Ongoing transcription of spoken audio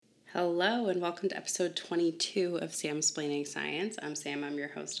Hello and welcome to episode 22 of Samsplaining Science. I'm Sam, I'm your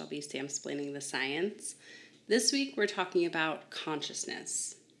host. I'll be Samsplaining the science. This week we're talking about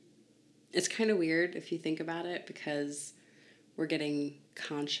consciousness. It's kind of weird if you think about it because we're getting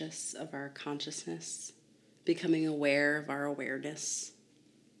conscious of our consciousness, becoming aware of our awareness.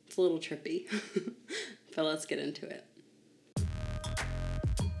 It's a little trippy, but let's get into it.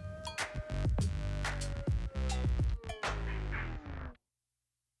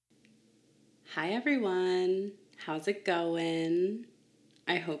 Hi everyone, how's it going?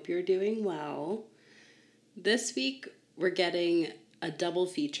 I hope you're doing well. This week we're getting a double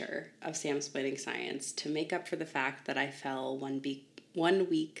feature of Samsplaining Science to make up for the fact that I fell one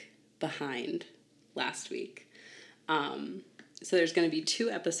week behind last week. So there's going to be 2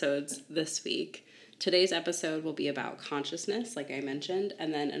 episodes this week. Today's episode will be about consciousness, like I mentioned,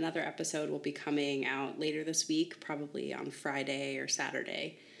 and then another episode will be coming out later this week, probably on Friday or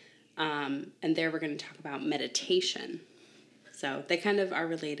Saturday. And there we're going to talk about meditation. So they kind of are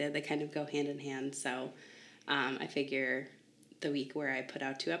related. They kind of go hand in hand. So I figure the week where I put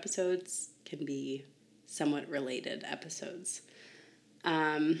out 2 episodes can be somewhat related episodes.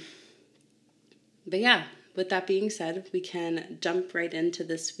 But yeah, with that being said, we can jump right into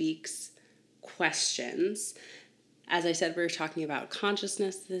this week's questions. As I said, we're talking about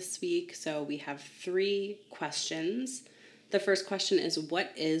consciousness this week. So we have 3 questions. The first question is,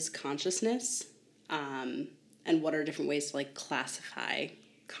 what is consciousness? And what are different ways to classify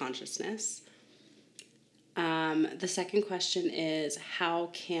consciousness? The second question is, how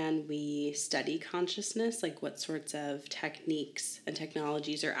can we study consciousness? What sorts of techniques and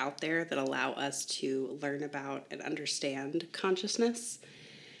technologies are out there that allow us to learn about and understand consciousness?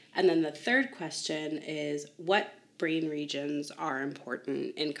 And then the third question is, what brain regions are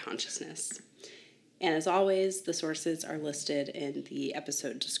important in consciousness? And as always, the sources are listed in the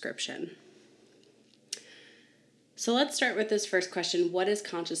episode description. So let's start with this first question. What is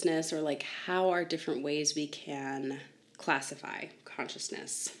consciousness, or how are different ways we can classify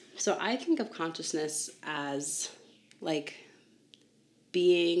consciousness? So I think of consciousness as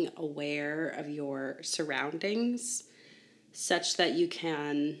being aware of your surroundings such that you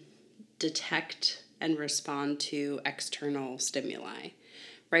can detect and respond to external stimuli,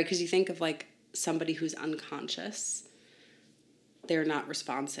 right? Because you think of somebody who's unconscious, they're not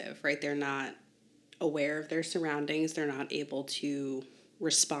responsive, right? They're not aware of their surroundings. They're not able to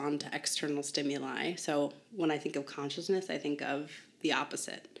respond to external stimuli. So when I think of consciousness, I think of the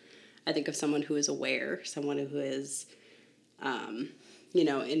opposite. I think of someone who is aware, someone who is,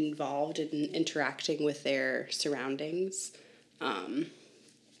 involved in interacting with their surroundings.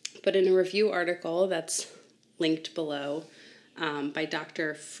 But in a review article that's linked below by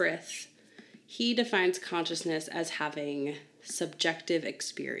Dr. Frith, he defines consciousness as having subjective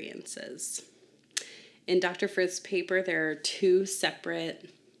experiences. In Dr. Frith's paper, there are 2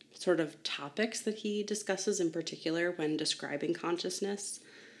 separate sort of topics that he discusses in particular when describing consciousness.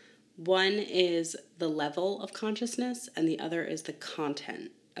 One is the level of consciousness, and the other is the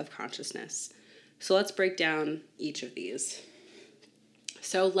content of consciousness. So let's break down each of these.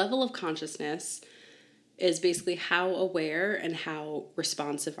 So level of consciousness is basically how aware and how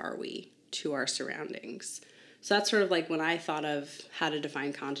responsive are we to our surroundings. So that's sort of when I thought of how to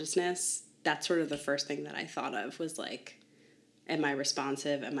define consciousness, that's sort of the first thing that I thought of was am I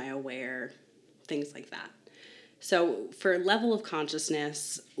responsive? Am I aware? Things like that. So for level of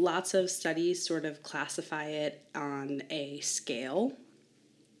consciousness, lots of studies sort of classify it on a scale.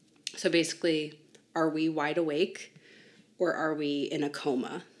 So basically, are we wide awake or are we in a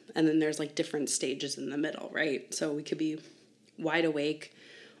coma? And then there's different stages in the middle, right? So we could be wide awake,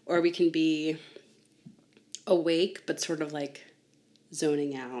 or we can be awake but sort of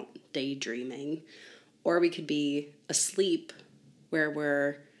zoning out, daydreaming, or we could be asleep where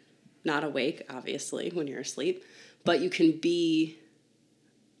we're not awake, obviously, when you're asleep, but you can be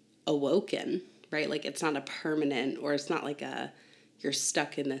awoken, right? It's not a permanent, or it's not you're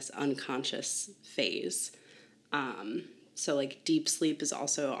stuck in this unconscious phase. So deep sleep is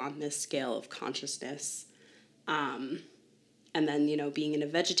also on this scale of consciousness. And then, being in a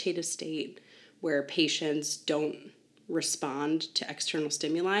vegetative state where patients don't respond to external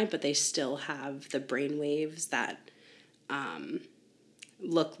stimuli, but they still have the brain waves that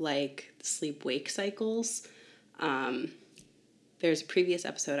look like sleep-wake cycles. There's a previous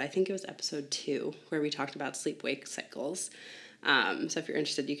episode, I think it was episode 2, where we talked about sleep-wake cycles. So if you're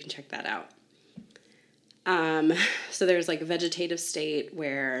interested, you can check that out. So there's a vegetative state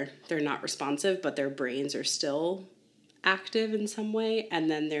where they're not responsive, but their brains are still active in some way. And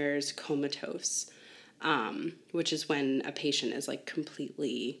then there's comatose, which is when a patient is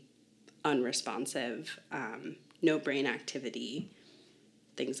completely unresponsive, no brain activity,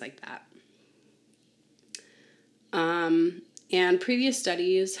 things like that. And previous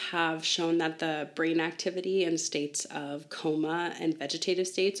studies have shown that the brain activity in states of coma and vegetative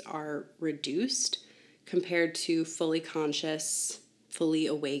states are reduced compared to fully conscious, fully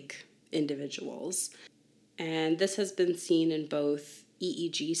awake individuals. And this has been seen in both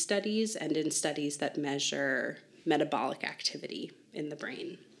EEG studies and in studies that measure metabolic activity in the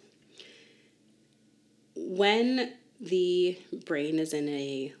brain. When the brain is in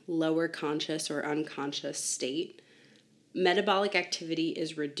a lower conscious or unconscious state, metabolic activity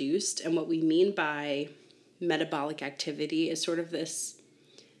is reduced. And what we mean by metabolic activity is sort of this,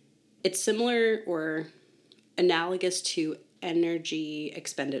 it's similar or analogous to energy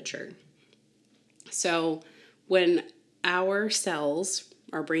expenditure. So when our cells,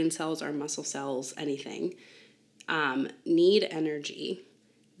 our brain cells, our muscle cells, anything, need energy,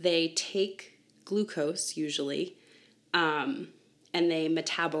 they take glucose usually, and they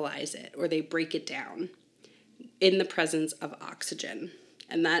metabolize it or they break it down in the presence of oxygen.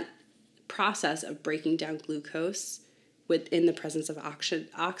 And that process of breaking down glucose within the presence of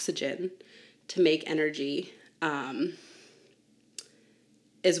oxygen to make energy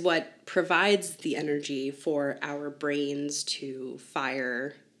is what provides the energy for our brains to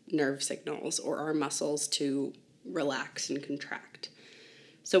fire nerve signals or our muscles to relax and contract.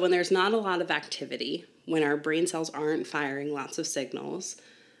 So when there's not a lot of activity, when our brain cells aren't firing lots of signals,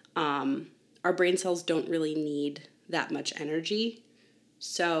 our brain cells don't really need that much energy.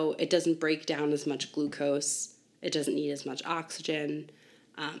 So it doesn't break down as much glucose. It doesn't need as much oxygen.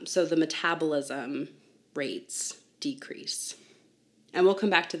 So the metabolism rates decrease. And we'll come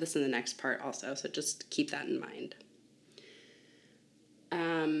back to this in the next part also, so just keep that in mind.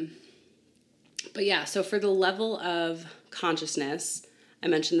 But yeah, so for the level of consciousness, I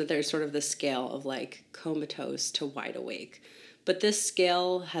mentioned that there's sort of the scale of like comatose to wide awake. But this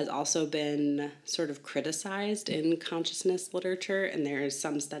scale has also been sort of criticized in consciousness literature, and there's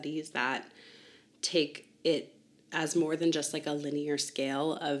some studies that take it as more than just like a linear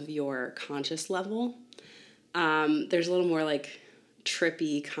scale of your conscious level. There's a little more like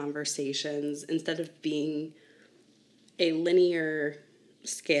trippy conversations. Instead of being a linear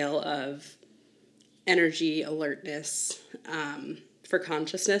scale of energy alertness for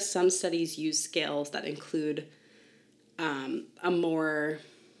consciousness, some studies use scales that include a more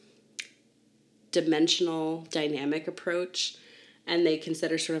dimensional, dynamic approach, and they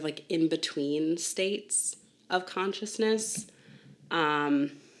consider sort of like in-between states of consciousness.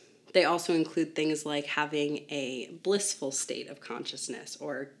 They also include things like having a blissful state of consciousness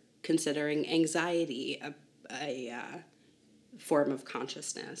or considering anxiety a form of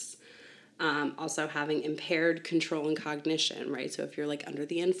consciousness. Also having impaired control and cognition, right? So if you're like under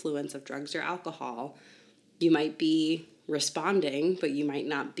the influence of drugs or alcohol, you might be responding, but you might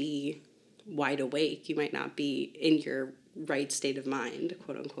not be wide awake. You might not be in your right state of mind,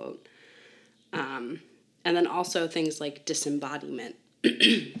 quote unquote. And then also things like disembodiment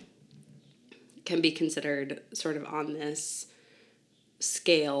can be considered sort of on this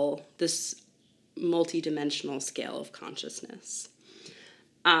scale, this multidimensional scale of consciousness.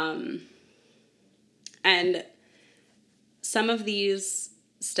 And some of these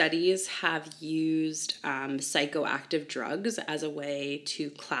studies have used psychoactive drugs as a way to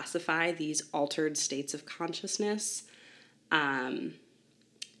classify these altered states of consciousness.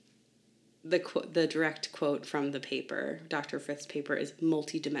 The direct quote from the paper, Dr. Frith's paper, is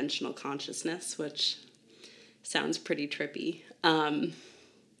multidimensional consciousness, which sounds pretty trippy.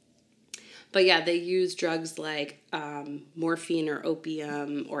 But yeah, they use drugs like morphine or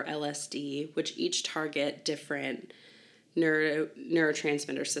opium or LSD, which each target different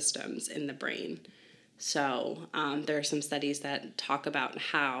neurotransmitter systems in the brain. So there are some studies that talk about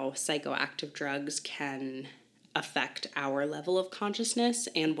how psychoactive drugs can affect our level of consciousness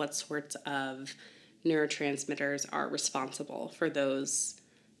and what sorts of neurotransmitters are responsible for those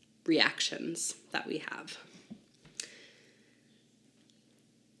reactions that we have.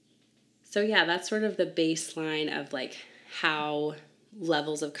 So yeah, that's sort of the baseline of like how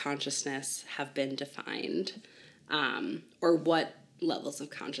levels of consciousness have been defined, or what levels of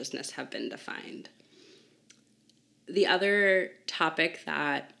consciousness have been defined. The other topic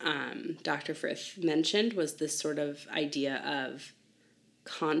that Dr. Frith mentioned was this sort of idea of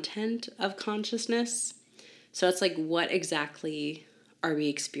content of consciousness. So it's like, what exactly are we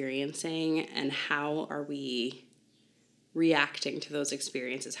experiencing and how are we reacting to those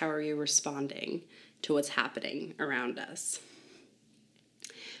experiences? How are we responding to what's happening around us?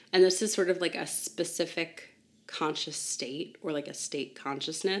 And this is sort of like a specific conscious state or like a state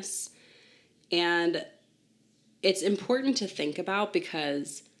consciousness And it's important to think about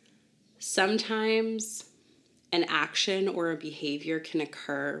because sometimes an action or a behavior can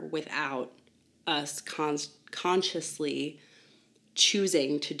occur without us consciously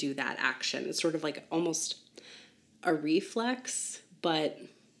choosing to do that action. It's sort of like almost a reflex, but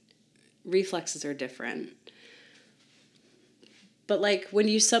reflexes are different. But like when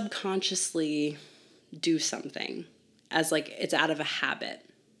you subconsciously do something as like it's out of a habit,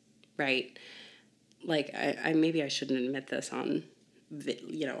 right? Like I maybe I shouldn't admit this on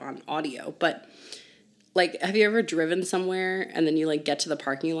on audio, but like have you ever driven somewhere and then you like get to the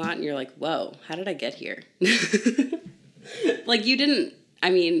parking lot and you're like, whoa, how did I get here? Like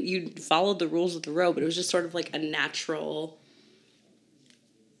you followed the rules of the road, but it was just sort of like a natural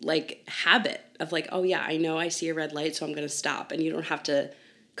like habit of like, oh yeah, I know I see a red light, so I'm going to stop. And you don't have to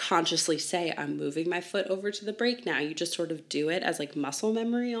consciously say, I'm moving my foot over to the brake now. You just sort of do it as like muscle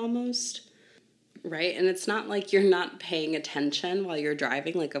memory almost. Right? And it's not like you're not paying attention while you're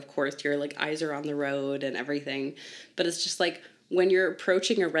driving. Like, of course, your like eyes are on the road and everything. But it's just like when you're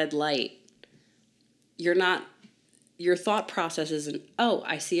approaching a red light, your thought process isn't, oh,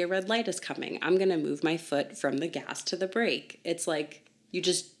 I see a red light is coming. I'm going to move my foot from the gas to the brake. It's like you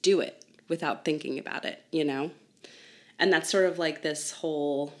just do it without thinking about it, And that's sort of like this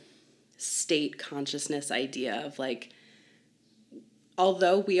whole state consciousness idea of like,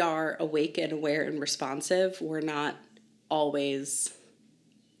 although we are awake and aware and responsive, we're not always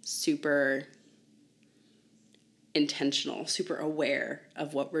super intentional, super aware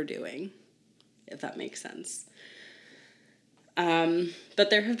of what we're doing, if that makes sense. But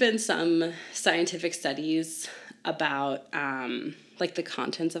there have been some scientific studies about like the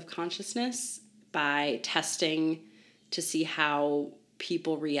contents of consciousness by testing to see how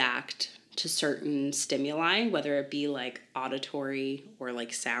people react to certain stimuli, whether it be like auditory or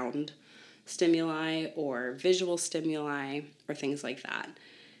like sound stimuli or visual stimuli or things like that.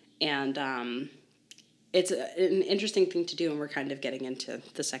 And it's an interesting thing to do, and we're kind of getting into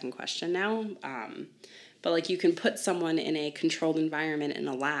the second question now. But like you can put someone in a controlled environment in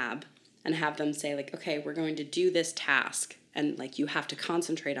a lab and have them say like, okay, we're going to do this task, and like you have to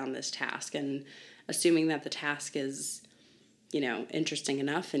concentrate on this task, and assuming that the task is interesting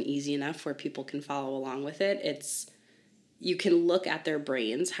enough and easy enough where people can follow along with it. You can look at their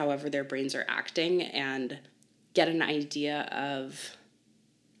brains, however their brains are acting, and get an idea of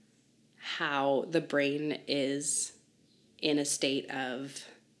how the brain is in a state of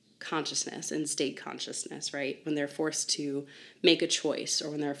consciousness and state consciousness, right? When they're forced to make a choice or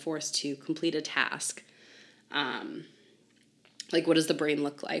when they're forced to complete a task. Like what does the brain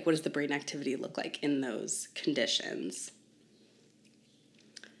look like? What does the brain activity look like in those conditions?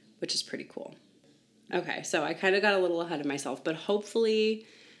 Which is pretty cool. Okay, so I kind of got a little ahead of myself, but hopefully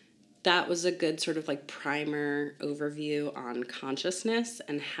that was a good sort of like primer overview on consciousness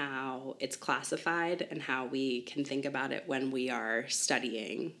and how it's classified and how we can think about it when we are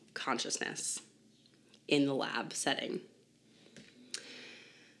studying consciousness in the lab setting.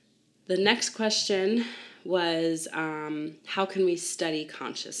 The next question was, how can we study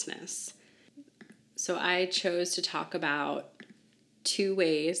consciousness? So I chose to talk about 2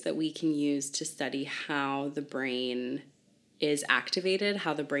 ways that we can use to study how the brain is activated,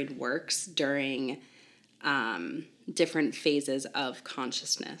 how the brain works during different phases of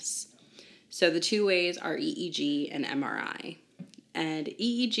consciousness. So the 2 ways are EEG and MRI. And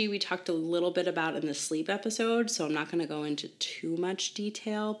EEG we talked a little bit about in the sleep episode, so I'm not going to go into too much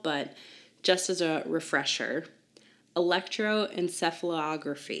detail, but just as a refresher,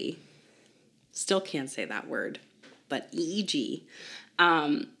 electroencephalography, still can't say that word, but EEG,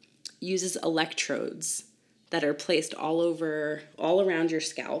 uses electrodes that are placed all around your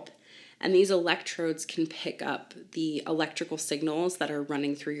scalp. And these electrodes can pick up the electrical signals that are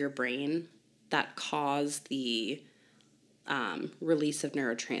running through your brain that cause the release of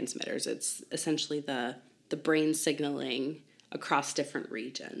neurotransmitters. It's essentially the brain signaling across different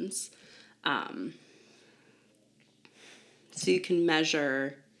regions. So you can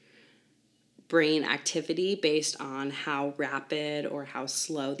measure brain activity based on how rapid or how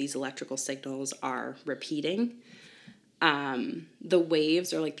slow these electrical signals are repeating. The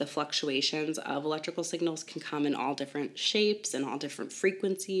waves or like the fluctuations of electrical signals can come in all different shapes and all different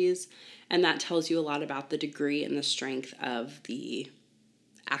frequencies, and that tells you a lot about the degree and the strength of the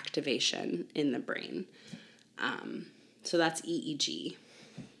activation in the brain. So that's EEG.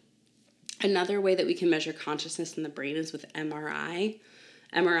 Another way that we can measure consciousness in the brain is with MRI.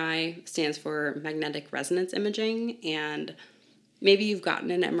 MRI stands for magnetic resonance imaging, and maybe you've gotten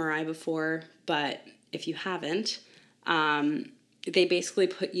an MRI before, but if you haven't, they basically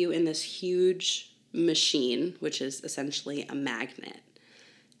put you in this huge machine, which is essentially a magnet.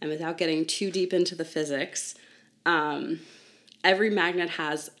 And without getting too deep into the physics, every magnet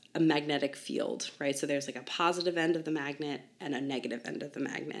has a magnetic field, right? So there's like a positive end of the magnet and a negative end of the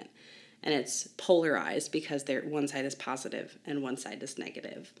magnet. And it's polarized because one side is positive and one side is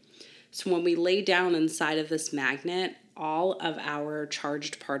negative. So when we lay down inside of this magnet, all of our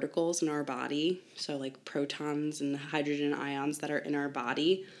charged particles in our body, so like protons and hydrogen ions that are in our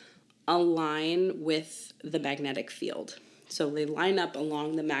body, align with the magnetic field. So they line up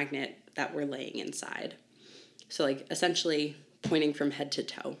along the magnet that we're laying inside. So like essentially pointing from head to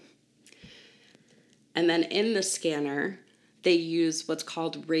toe. And then in the scanner, they use what's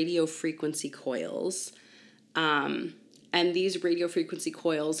called radio frequency coils. And these radio frequency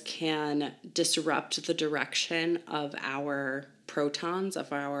coils can disrupt the direction of our protons,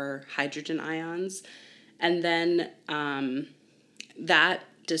 of our hydrogen ions. And then that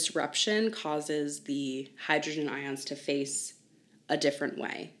disruption causes the hydrogen ions to face a different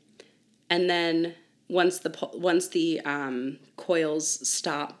way. And then once the coils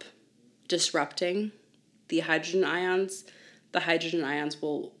stop disrupting the hydrogen ions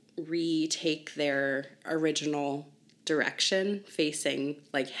will retake their original direction, facing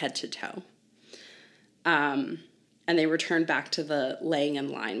like head to toe. And they return back to the laying in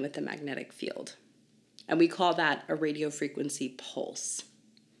line with the magnetic field. And we call that a radio frequency pulse.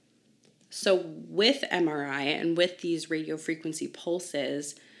 So with MRI and with these radio frequency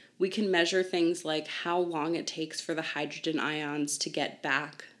pulses, we can measure things like how long it takes for the hydrogen ions to get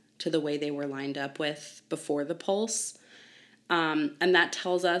back to the way they were lined up with before the pulse. And that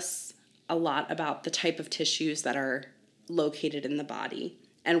tells us a lot about the type of tissues that are located in the body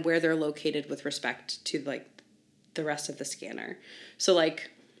and where they're located with respect to like the rest of the scanner. So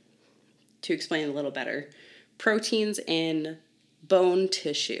like, to explain a little better, proteins in bone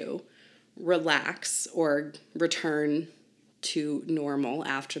tissue relax or return to normal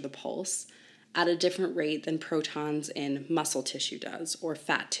after the pulse at a different rate than protons in muscle tissue does or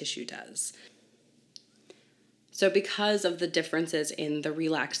fat tissue does. So because of the differences in the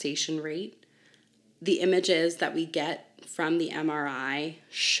relaxation rate, the images that we get from the MRI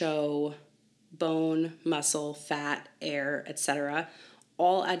show bone, muscle, fat, air, etc.,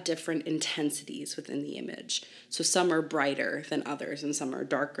 all at different intensities within the image. So some are brighter than others and some are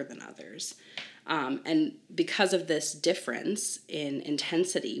darker than others. And because of this difference in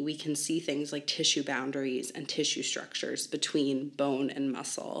intensity, we can see things like tissue boundaries and tissue structures between bone and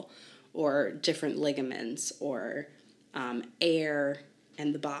muscle, or different ligaments, or air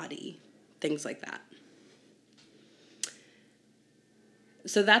and the body, things like that.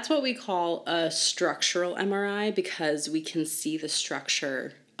 So that's what we call a structural MRI, because we can see the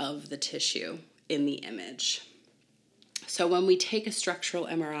structure of the tissue in the image. So when we take a structural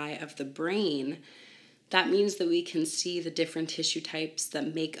MRI of the brain, that means that we can see the different tissue types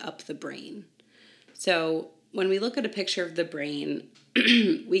that make up the brain. So when we look at a picture of the brain,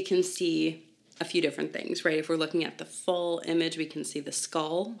 we can see a few different things, right? If we're looking at the full image, we can see the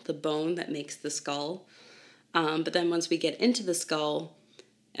skull, the bone that makes the skull. But then once we get into the skull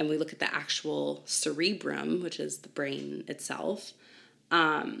and we look at the actual cerebrum, which is the brain itself,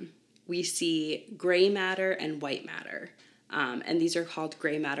 we see gray matter and white matter. And these are called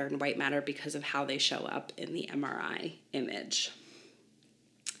gray matter and white matter because of how they show up in the MRI image.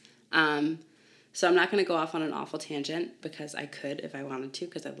 So I'm not going to go off on an awful tangent, because I could if I wanted to,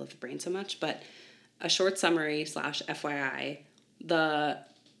 because I love the brain so much. But a short summary / FYI, the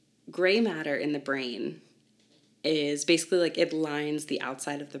gray matter in the brain is basically like it lines the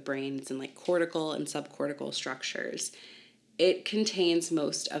outside of the brain. It's in like cortical and subcortical structures. It contains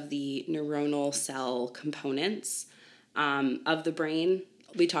most of the neuronal cell components of the brain.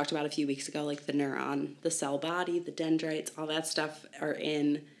 We talked about a few weeks ago, like the neuron, the cell body, the dendrites, all that stuff are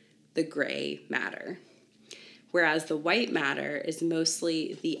in the gray matter. Whereas the white matter is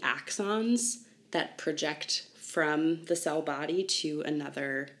mostly the axons that project from the cell body to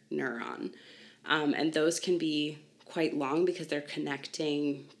another neuron. And those can be quite long because they're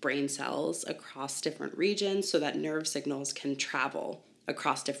connecting brain cells across different regions so that nerve signals can travel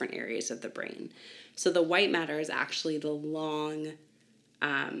across different areas of the brain. So the white matter is actually the long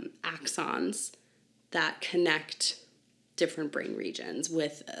axons that connect different brain regions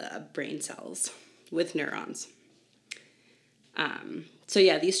with brain cells, with neurons. So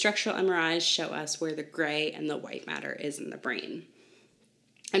yeah, these structural MRIs show us where the gray and the white matter is in the brain.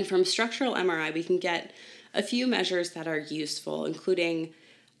 And from structural MRI, we can get a few measures that are useful, including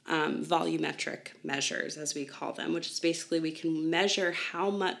volumetric measures, as we call them, which is basically we can measure how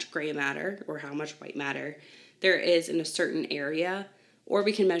much gray matter or how much white matter there is in a certain area, or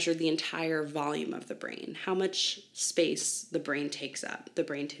we can measure the entire volume of the brain, how much space the brain takes up, the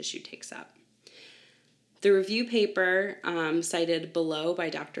brain tissue takes up. The review paper cited below by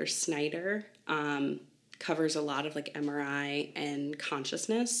Dr. Snyder covers a lot of like MRI and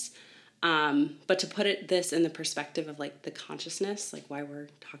consciousness. But to put this in the perspective of like the consciousness, like why we're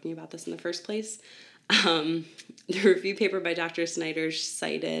talking about this in the first place, the review paper by Dr. Snyder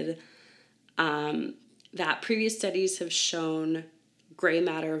cited that previous studies have shown gray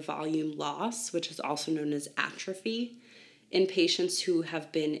matter volume loss, which is also known as atrophy, in patients who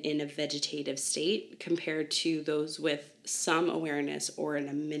have been in a vegetative state compared to those with some awareness or in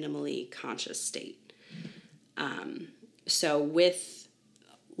a minimally conscious state. So with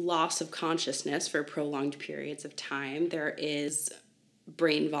loss of consciousness for prolonged periods of time, there is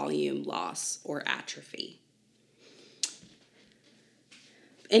brain volume loss or atrophy.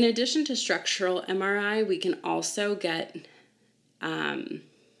 In addition to structural MRI, we can also get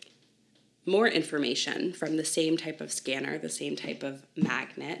more information from the same type of scanner, the same type of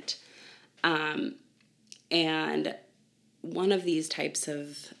magnet. And one of these types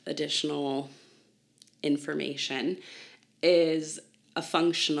of additional information is a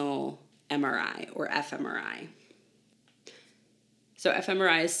functional MRI or fMRI. So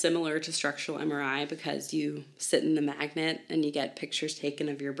fMRI is similar to structural MRI because you sit in the magnet and you get pictures taken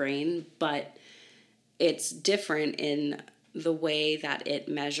of your brain, but it's different in the way that it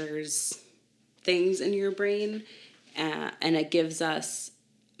measures things in your brain, and it gives us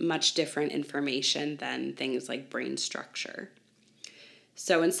much different information than things like brain structure.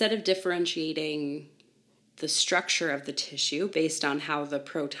 So instead of differentiating the structure of the tissue based on how the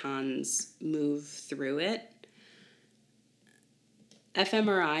protons move through it,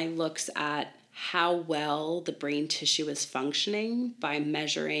 fMRI looks at how well the brain tissue is functioning by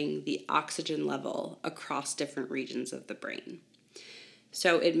measuring the oxygen level across different regions of the brain.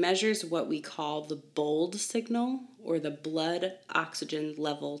 So it measures what we call the BOLD signal, or the blood oxygen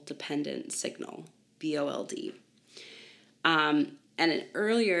level dependent signal, BOLD. And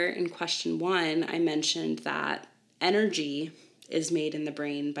earlier in question 1, I mentioned that energy is made in the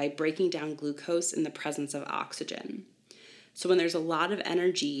brain by breaking down glucose in the presence of oxygen. So when there's a lot of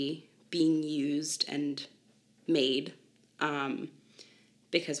energy being used and made,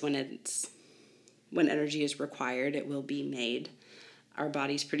 because when energy is required, it will be made. Our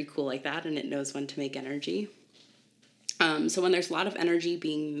body's pretty cool like that, and it knows when to make energy. So when there's a lot of energy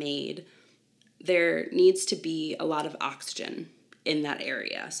being made, there needs to be a lot of oxygen in that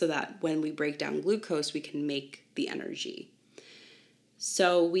area so that when we break down glucose, we can make the energy.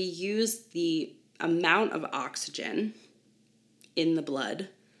 So we use the amount of oxygen in the blood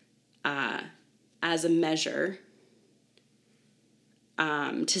as a measure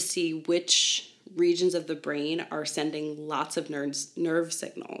to see which regions of the brain are sending lots of nerve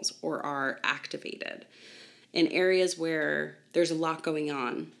signals or are activated. In areas where there's a lot going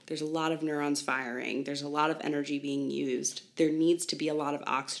on, there's a lot of neurons firing, there's a lot of energy being used, there needs to be a lot of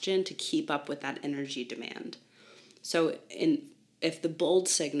oxygen to keep up with that energy demand. So if the BOLD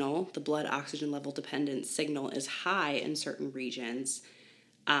signal, the blood oxygen level dependent signal, is high in certain regions,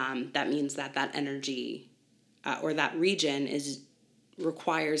 that means that energy or that region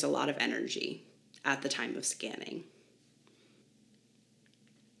requires a lot of energy at the time of scanning.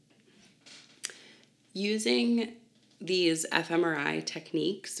 Using these fMRI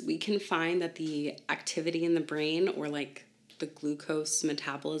techniques, we can find that the activity in the brain, or like the glucose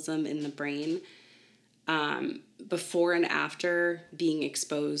metabolism in the brain, before and after being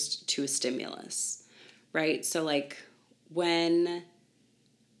exposed to a stimulus, right? So like when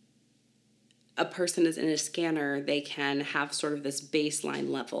a person is in a scanner, they can have sort of this baseline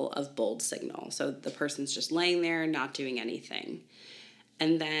level of BOLD signal. So the person's just laying there, not doing anything.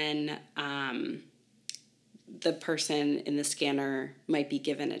 And then the person in the scanner might be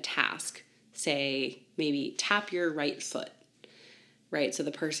given a task, say maybe tap your right foot, right? So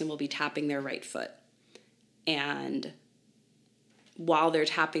the person will be tapping their right foot. And while they're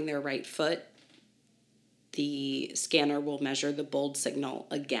tapping their right foot, the scanner will measure the BOLD signal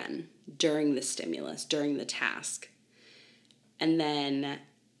again during the stimulus, during the task. And then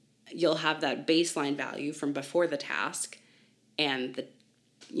you'll have that baseline value from before the task and the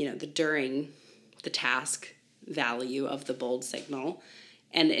during the task value of the BOLD signal.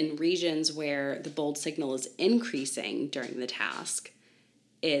 And in regions where the BOLD signal is increasing during the task,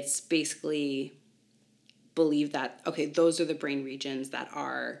 it's basically believed that, okay, those are the brain regions that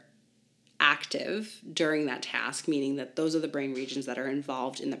are active during that task, meaning that those are the brain regions that are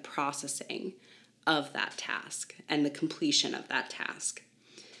involved in the processing of that task and the completion of that task.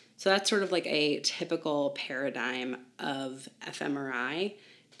 So that's sort of like a typical paradigm of fMRI.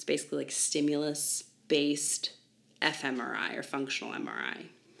 It's basically like stimulus-based fMRI or functional MRI.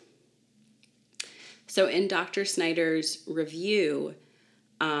 So in Dr. Snyder's review,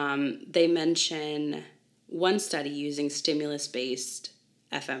 they mention one study using stimulus-based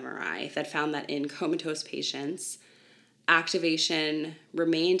fMRI that found that in comatose patients, activation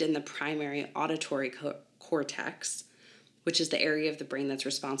remained in the primary auditory cortex, which is the area of the brain that's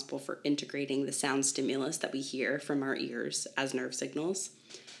responsible for integrating the sound stimulus that we hear from our ears as nerve signals.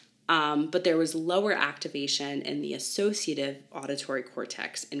 But there was lower activation in the associative auditory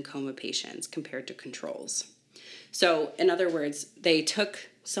cortex in coma patients compared to controls. So, in other words, they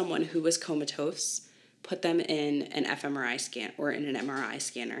took someone who was comatose, put them in an fMRI scan or in an MRI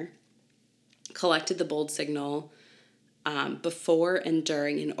scanner, collected the bold signal before and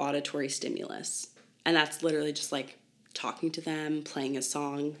during an auditory stimulus. And that's literally just like talking to them, playing a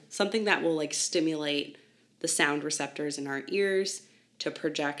song, something that will like stimulate the sound receptors in our ears to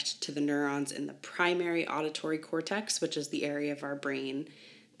project to the neurons in the primary auditory cortex, which is the area of our brain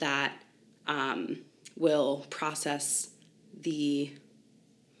that will process the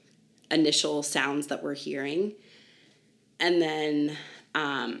initial sounds that we're hearing. And then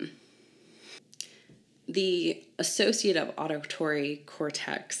the associative auditory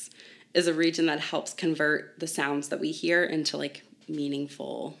cortex is a region that helps convert the sounds that we hear into like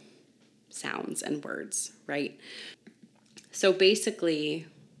meaningful sounds and words, right? So basically,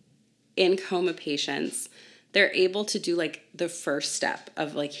 in coma patients, they're able to do like the first step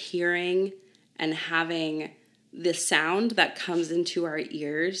of like hearing and having the sound that comes into our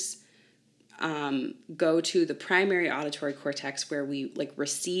ears go to the primary auditory cortex where we like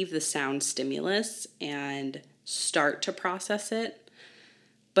receive the sound stimulus and start to process it.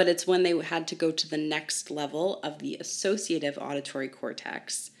 But it's when they had to go to the next level of the associative auditory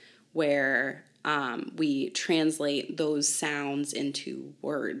cortex where we translate those sounds into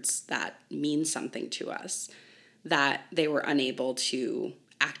words that mean something to us, that they were unable to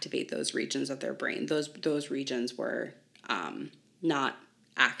activate those regions of their brain. Those regions were not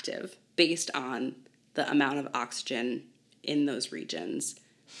active based on the amount of oxygen in those regions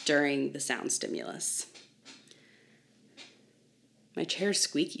during the sound stimulus. My chair's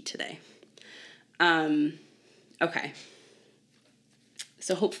squeaky today. Okay.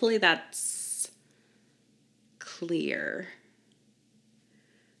 So hopefully that's clear.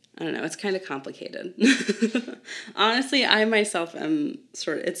 I don't know, it's kind of complicated. Honestly, I myself am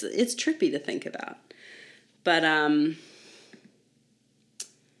sort of, it's trippy to think about. But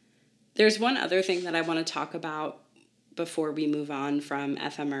there's one other thing that I want to talk about before we move on from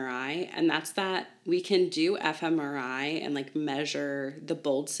fMRI, and that's that we can do fMRI and like measure the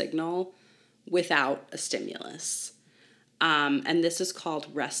bold signal without a stimulus. And this is called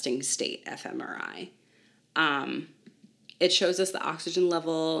resting state fMRI. It shows us the oxygen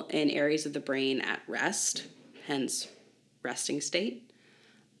level in areas of the brain at rest, hence resting state.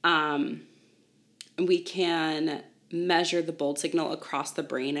 We can measure the bold signal across the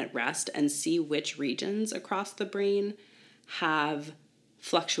brain at rest and see which regions across the brain have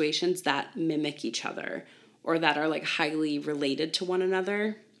fluctuations that mimic each other or that are like highly related to one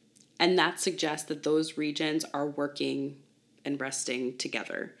another. And that suggests that those regions are working and resting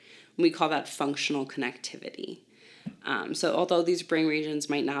together. We call that functional connectivity. So although these brain regions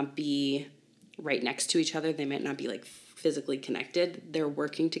might not be right next to each other, they might not be like physically connected, they're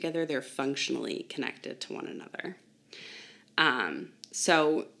working together, they're functionally connected to one another.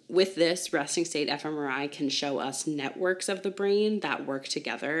 So with this, resting state fMRI can show us networks of the brain that work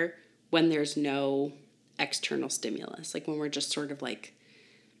together when there's no external stimulus, like when we're just sort of like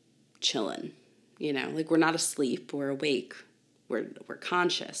chilling, like we're not asleep, we're awake, we're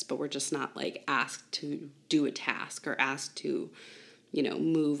conscious, but we're just not like asked to do a task or asked to,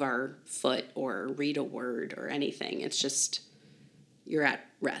 move our foot or read a word or anything. It's just you're at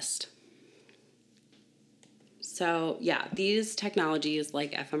rest. So yeah, these technologies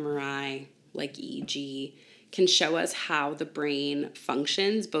like fMRI, like EEG, can show us how the brain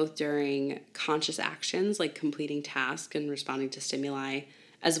functions both during conscious actions like completing tasks and responding to stimuli,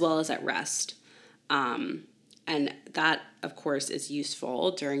 as well as at rest. And that, of course, is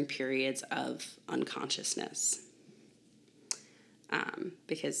useful during periods of unconsciousness.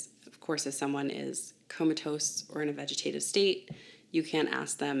 Because, of course, if someone is comatose or in a vegetative state, you can't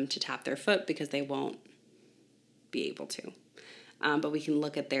ask them to tap their foot because they won't be able to. But we can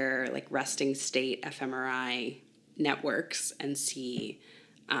look at their like resting state fMRI networks and see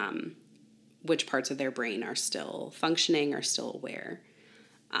which parts of their brain are still functioning or still aware.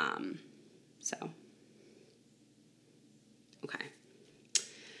 Okay.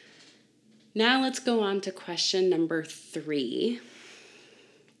 Now let's go on to question number 3.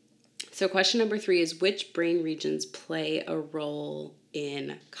 So question number 3 is, which brain regions play a role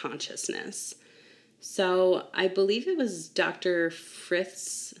in consciousness? So I believe it was Dr.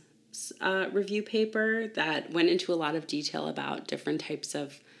 Frith's review paper that went into a lot of detail about different types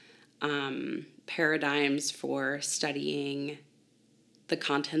of paradigms for studying the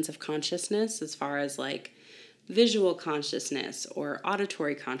contents of consciousness, as far as like visual consciousness or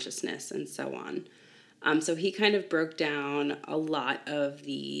auditory consciousness and so on. So he kind of broke down a lot of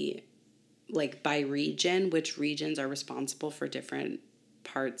the, like by region, which regions are responsible for different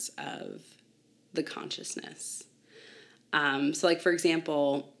parts of the consciousness. So like, for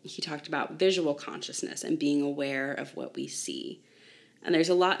example, he talked about visual consciousness and being aware of what we see. And there's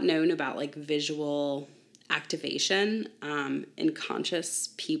a lot known about like visual activation. In conscious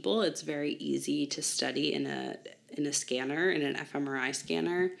people, it's very easy to study in a scanner, in an fMRI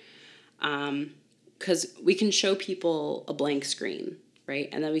scanner, because we can show people a blank screen, right?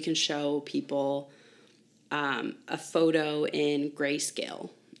 And then we can show people a photo in grayscale.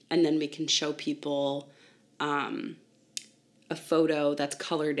 And then we can show people a photo that's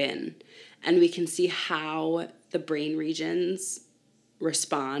colored in. And we can see how the brain regions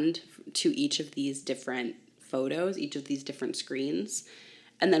respond to each of these different photos, each of these different screens.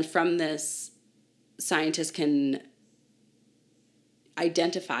 And then from this, scientists can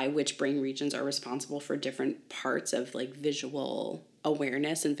identify which brain regions are responsible for different parts of like visual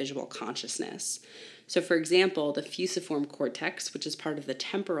awareness and visual consciousness. So for example, the fusiform cortex, which is part of the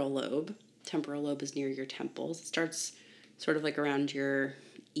temporal lobe is near your temples. It starts sort of like around your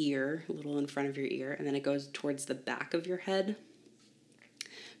ear, a little in front of your ear, and then it goes towards the back of your head.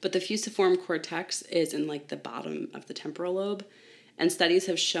 But the fusiform cortex is in like the bottom of the temporal lobe, and studies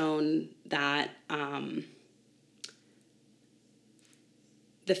have shown that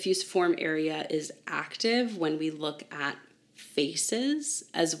the fusiform area is active when we look at faces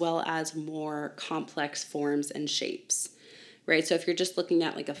as well as more complex forms and shapes, right? So if you're just looking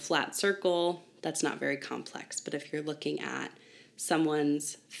at like a flat circle, that's not very complex. But if you're looking at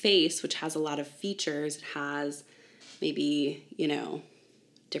someone's face, which has a lot of features, it has maybe,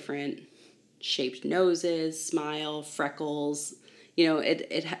 different shaped noses, smile, freckles,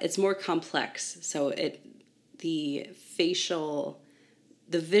 it's more complex. So the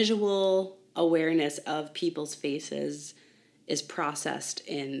visual awareness of people's faces is processed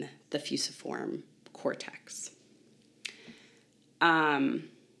in the fusiform cortex.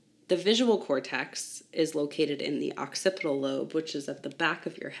 The visual cortex is located in the occipital lobe, which is at the back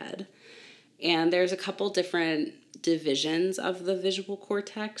of your head. And there's a couple different divisions of the visual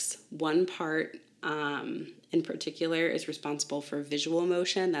cortex. One part in particular is responsible for visual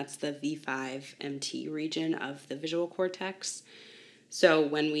motion. That's the V5MT region of the visual cortex. So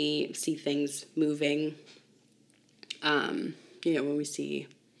when we see things moving, when we see,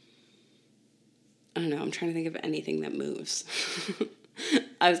 I don't know, I'm trying to think of anything that moves.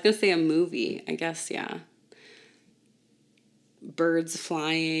 I was going to say a movie, I guess, yeah. Birds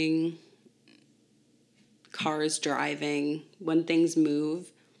flying, cars driving. When things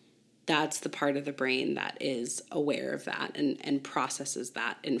move, that's the part of the brain that is aware of that and processes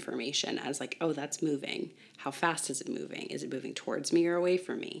that information as like, oh, that's moving. How fast is it moving? Is it moving towards me or away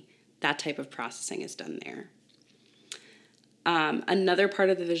from me? That type of processing is done there. Another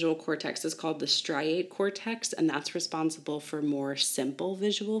part of the visual cortex is called the striate cortex, and that's responsible for more simple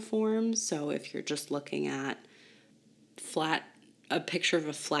visual forms. So if you're just looking at a picture of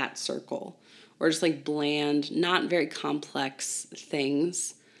a flat circle, or just like bland, not very complex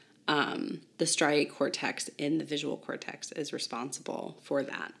things, the striate cortex in the visual cortex is responsible for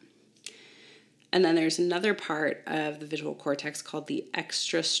that. And then there's another part of the visual cortex called the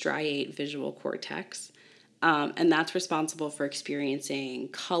extrastriate visual cortex. And that's responsible for experiencing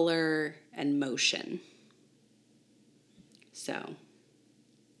color and motion. So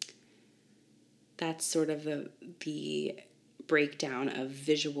that's sort of the breakdown of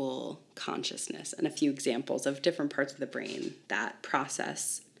visual consciousness and a few examples of different parts of the brain that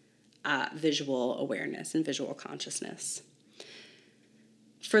process visual awareness and visual consciousness.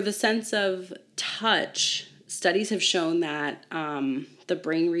 For the sense of touch, studies have shown that the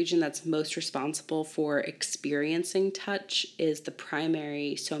brain region that's most responsible for experiencing touch is the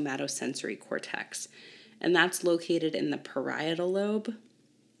primary somatosensory cortex, and that's located in the parietal lobe.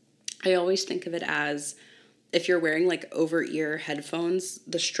 I always think of it as if you're wearing like over-ear headphones,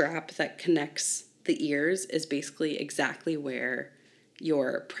 the strap that connects the ears is basically exactly where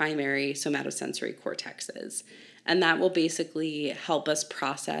your primary somatosensory cortex is. And that will basically help us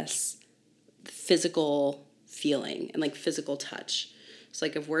process physical feeling and like physical touch. So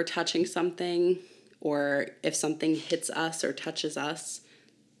like if we're touching something or if something hits us or touches us,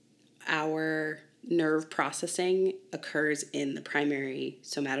 our nerve processing occurs in the primary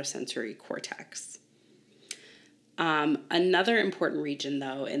somatosensory cortex. Another important region,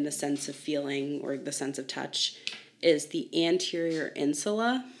 though, in the sense of feeling or the sense of touch is the anterior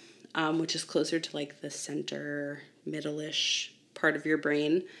insula, which is closer to like the center, middle-ish part of your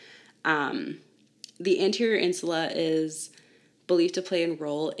brain. The anterior insula is believed to play a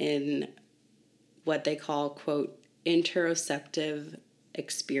role in what they call, quote, interoceptive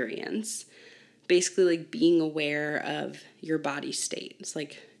experience. Basically, like being aware of your body state. It's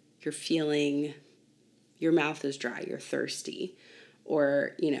like you're feeling your mouth is dry, you're thirsty,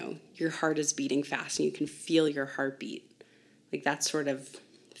 or, your heart is beating fast and you can feel your heartbeat. Like that sort of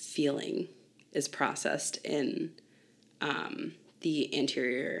feeling is processed in the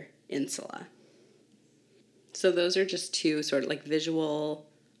anterior insula. So those are just two sort of like visual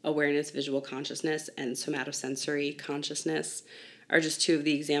awareness, visual consciousness, and somatosensory consciousness are just two of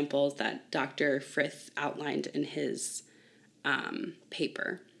the examples that Dr. Frith outlined in his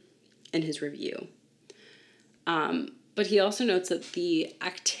paper, in his review. But he also notes that the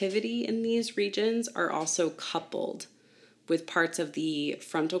activity in these regions are also coupled with parts of the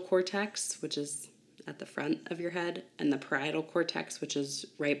frontal cortex, which is at the front of your head, and the parietal cortex, which is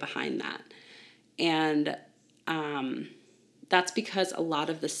right behind that. And that's because a lot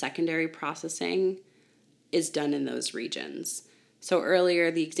of the secondary processing is done in those regions. So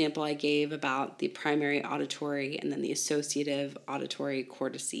earlier, the example I gave about the primary auditory and then the associative auditory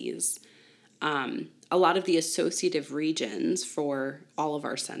cortices, a lot of the associative regions for all of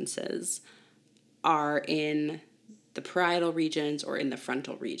our senses are in the parietal regions or in the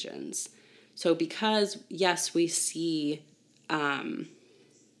frontal regions. So because, yes, we see, let's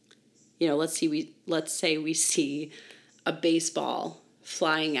say we see a baseball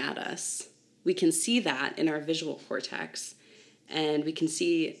flying at us. We can see that in our visual cortex, and we can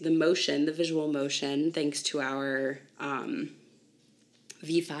see the motion, the visual motion, thanks to our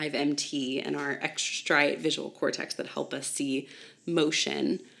V5MT and our extrastriate visual cortex that help us see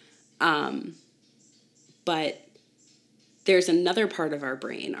motion. But there's another part of our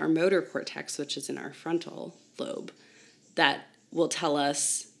brain, our motor cortex, which is in our frontal lobe, that will tell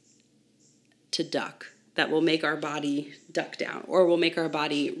us to duck, that will make our body duck down, or will make our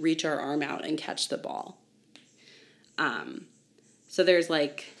body reach our arm out and catch the ball. So there's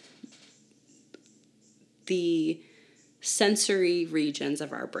like the sensory regions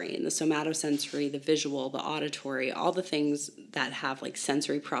of our brain, the somatosensory, the visual, the auditory, all the things that have like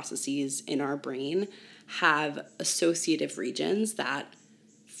sensory processes in our brain have associative regions that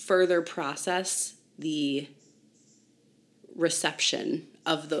further process the reception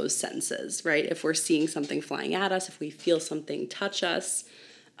of those senses, right? If we're seeing something flying at us, if we feel something touch us,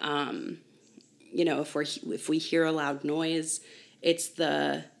 if we hear a loud noise, it's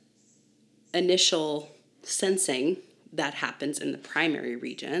the initial sensing that happens in the primary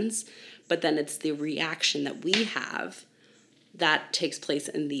regions, but then it's the reaction that we have that takes place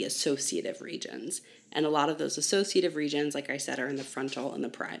in the associative regions. And a lot of those associative regions, like I said, are in the frontal and the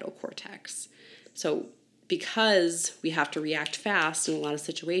parietal cortex. So because we have to react fast in a lot of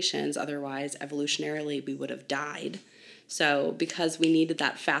situations, otherwise evolutionarily we would have died. So because we needed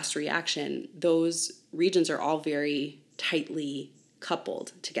that fast reaction, those regions are all very tightly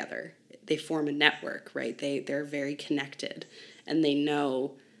coupled together. They form a network, right? They're very connected, and they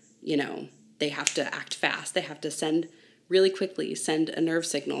know, they have to act fast. They have to send a nerve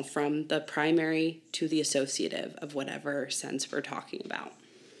signal from the primary to the associative of whatever sense we're talking about.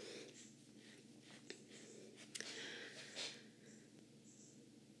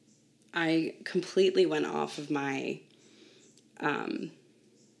 I completely went off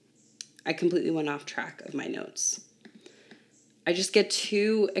track of my notes. I just get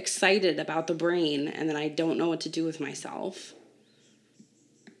too excited about the brain, and then I don't know what to do with myself.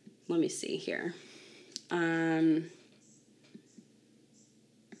 Let me see here. And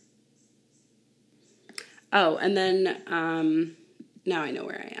then now I know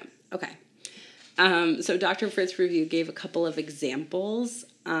where I am. Okay. So Dr. Fritz's review gave a couple of examples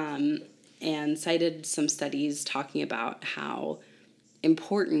and cited some studies talking about how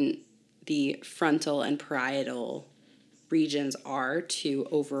important the frontal and parietal regions are to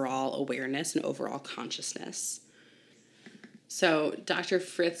overall awareness and overall consciousness. So Dr.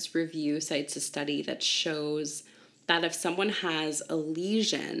 Frith's review cites a study that shows that if someone has a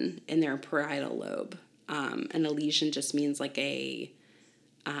lesion in their parietal lobe, and a lesion just means like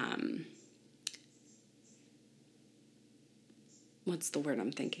what's the word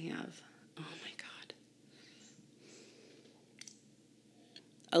I'm thinking of? Oh my God.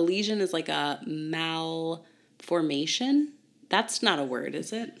 A lesion is like a malformation. That's not a word,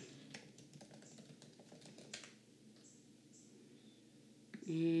 is it?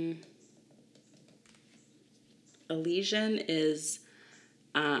 A lesion is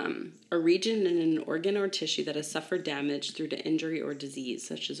a region in an organ or tissue that has suffered damage through to injury or disease,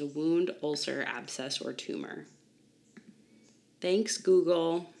 such as a wound, ulcer, abscess, or tumor. Thanks,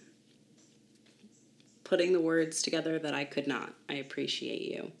 Google. Putting the words together that I could not. I appreciate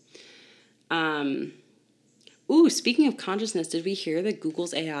you. Speaking of consciousness, did we hear that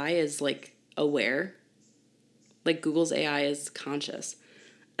Google's AI is like aware? Like Google's AI is conscious.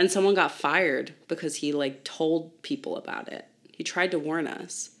 And someone got fired because he like told people about it. He tried to warn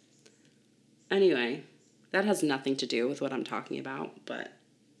us. Anyway, that has nothing to do with what I'm talking about, but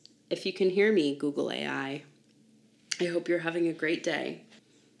if you can hear me, Google AI, I hope you're having a great day.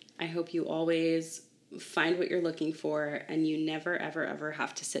 I hope you always find what you're looking for and you never, ever, ever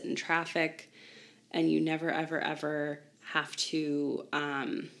have to sit in traffic and you never, ever, ever have to,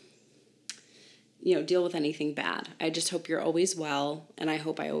 deal with anything bad. I just hope you're always well and I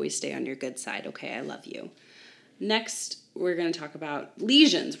hope I always stay on your good side. Okay, I love you. Next, we're going to talk about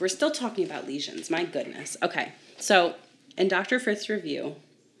lesions. We're still talking about lesions. My goodness. Okay, so in Dr. Frith's review,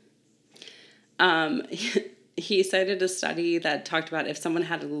 he cited a study that talked about if someone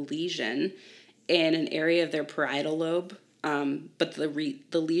had a lesion in an area of their parietal lobe, but the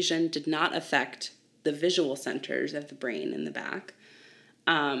lesion did not affect the visual centers of the brain in the back,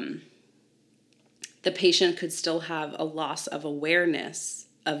 the patient could still have a loss of awareness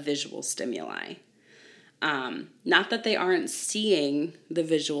of visual stimuli. Not that they aren't seeing the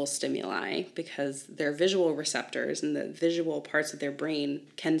visual stimuli, because their visual receptors and the visual parts of their brain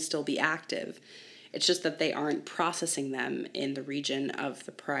can still be active. It's just that they aren't processing them in the region of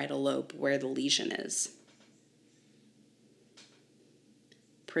the parietal lobe where the lesion is.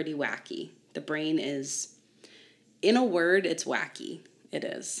 Pretty wacky. The brain is, in a word, it's wacky. It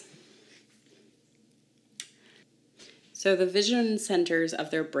is. So the vision centers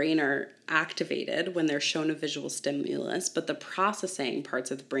of their brain are activated when they're shown a visual stimulus, but the processing parts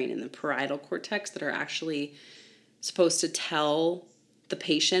of the brain in the parietal cortex that are actually supposed to tell the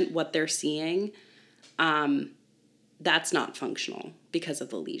patient what they're seeing, that's not functional because of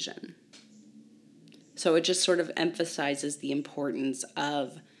the lesion. So it just sort of emphasizes the importance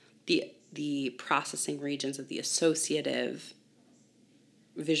of the processing regions of the associative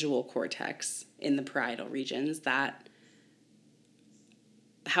visual cortex in the parietal regions, that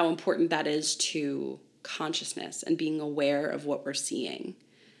how important that is to consciousness and being aware of what we're seeing.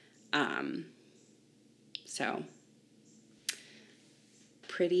 So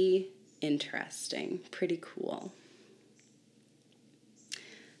pretty interesting, pretty cool.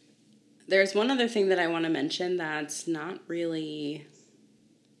 There's one other thing that I want to mention that's not that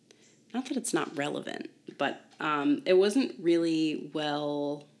it's not relevant, but it wasn't really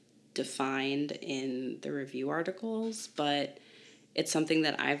well defined in the review articles, but it's something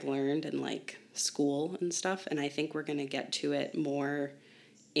that I've learned in like school and stuff, and I think we're going to get to it more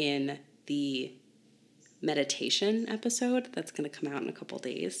in the meditation episode that's going to come out in a couple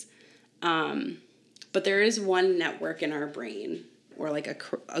days. But there is one network in our brain, or like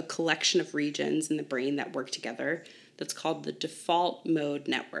a collection of regions in the brain that work together, that's called the default mode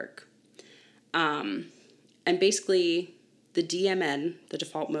network. And basically the DMN, the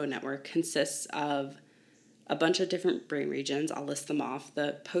default mode network, consists of a bunch of different brain regions. I'll list them off.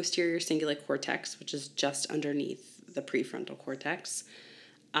 The posterior cingulate cortex, which is just underneath the prefrontal cortex.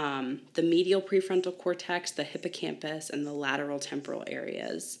 The medial prefrontal cortex, the hippocampus, and the lateral temporal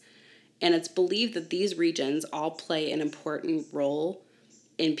areas. And it's believed that these regions all play an important role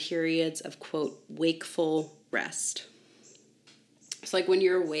in periods of, quote, wakeful rest. It's like when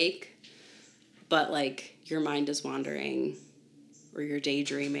you're awake, but like your mind is wandering, or you're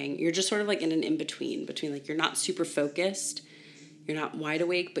daydreaming, you're just sort of like in an in-between, between like you're not super focused, you're not wide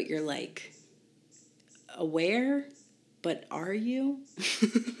awake, but you're like aware, but are you?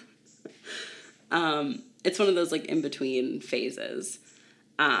 It's one of those like in-between phases.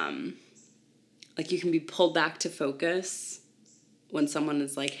 Like you can be pulled back to focus when someone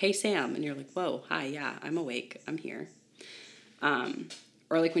is like, hey, Sam, and you're like, whoa, hi, yeah, I'm awake, I'm here.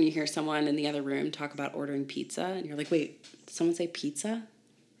 Or like when you hear someone in the other room talk about ordering pizza, and you're like, wait, did someone say pizza?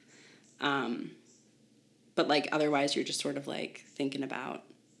 But like otherwise you're just sort of like thinking about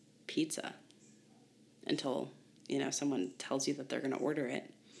pizza until, someone tells you that they're going to order it.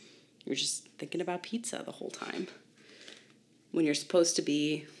 You're just thinking about pizza the whole time, when you're supposed to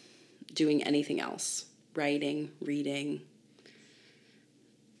be doing anything else, writing, reading,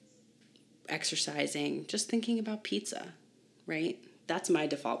 exercising, just thinking about pizza, right? That's my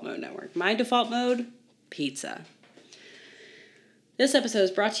default mode network. My default mode, pizza. This episode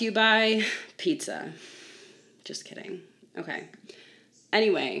is brought to you by pizza. Just kidding. Okay.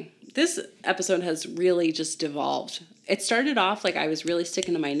 Anyway, this episode has really just devolved. It started off like I was really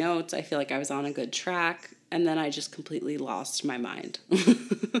sticking to my notes. I feel like I was on a good track. And then I just completely lost my mind.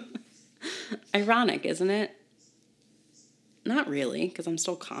 Ironic, isn't it? Not really, because I'm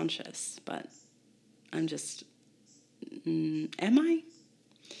still conscious. But I'm just... am I?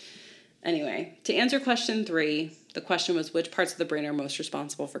 Anyway, to answer question 3, the question was, which parts of the brain are most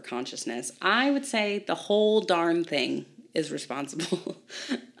responsible for consciousness? I would say the whole darn thing is responsible.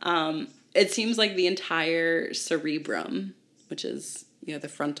 It seems like the entire cerebrum, which is, the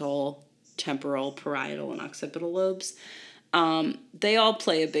frontal, temporal, parietal, and occipital lobes, they all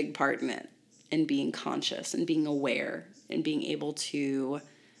play a big part in it, in being conscious and being aware and being able to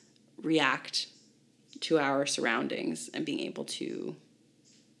react to our surroundings and being able to,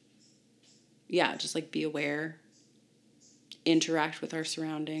 just like be aware, interact with our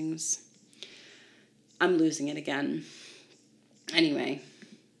surroundings. I'm losing it again. Anyway,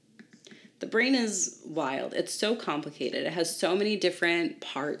 the brain is wild. It's so complicated. It has so many different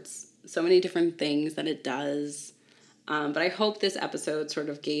parts, so many different things that it does. But I hope this episode sort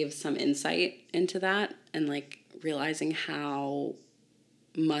of gave some insight into that and like realizing how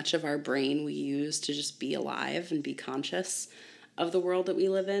much of our brain we use to just be alive and be conscious of the world that we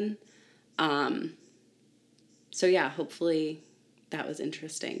live in. So yeah, hopefully that was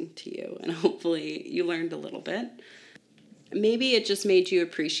interesting to you and hopefully you learned a little bit. Maybe it just made you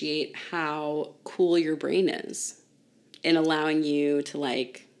appreciate how cool your brain is in allowing you to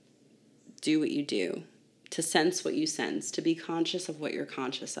like do what you do, to sense what you sense, to be conscious of what you're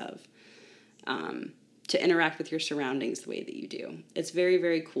conscious of, to interact with your surroundings the way that you do. It's very,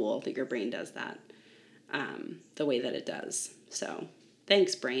 very cool that your brain does that the way that it does. So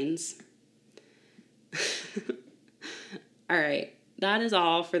thanks, brains. All right, that is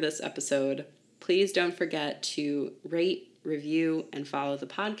all for this episode. Please don't forget to rate, review, and follow the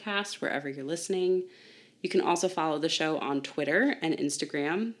podcast wherever you're listening. You can also follow the show on Twitter and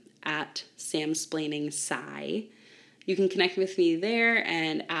Instagram at samsplainingsci. You can connect with me there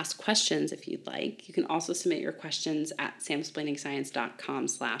and ask questions if you'd like. You can also submit your questions at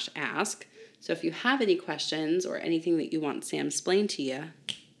samsplainingscience.com/ask. So if you have any questions or anything that you want Sam explained to you,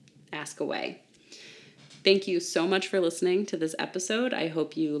 ask away. Thank you so much for listening to this episode. I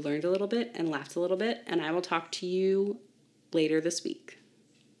hope you learned a little bit and laughed a little bit, and I will talk to you later this week.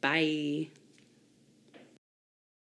 Bye.